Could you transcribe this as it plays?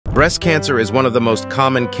Breast cancer is one of the most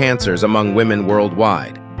common cancers among women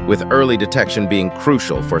worldwide, with early detection being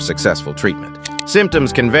crucial for successful treatment.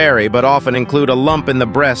 Symptoms can vary, but often include a lump in the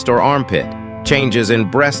breast or armpit, changes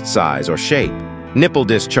in breast size or shape, nipple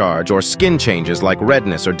discharge, or skin changes like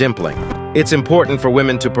redness or dimpling. It's important for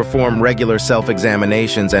women to perform regular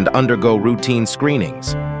self-examinations and undergo routine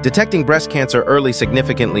screenings. Detecting breast cancer early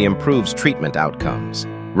significantly improves treatment outcomes.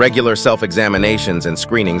 Regular self-examinations and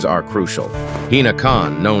screenings are crucial. Hina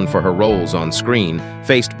Khan, known for her roles on screen,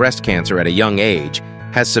 faced breast cancer at a young age,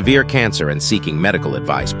 has severe cancer and seeking medical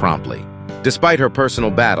advice promptly. Despite her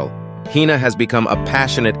personal battle, Hina has become a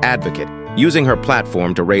passionate advocate, using her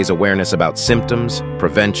platform to raise awareness about symptoms,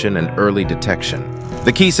 prevention, and early detection.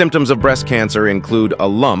 The key symptoms of breast cancer include a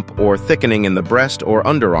lump or thickening in the breast or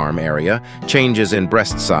underarm area, changes in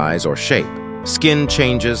breast size or shape, skin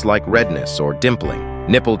changes like redness or dimpling,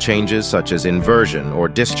 nipple changes such as inversion or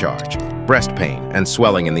discharge, breast pain, and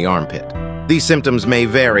swelling in the armpit. These symptoms may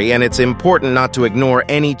vary, and it's important not to ignore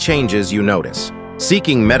any changes you notice.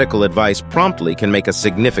 Seeking medical advice promptly can make a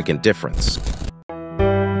significant difference.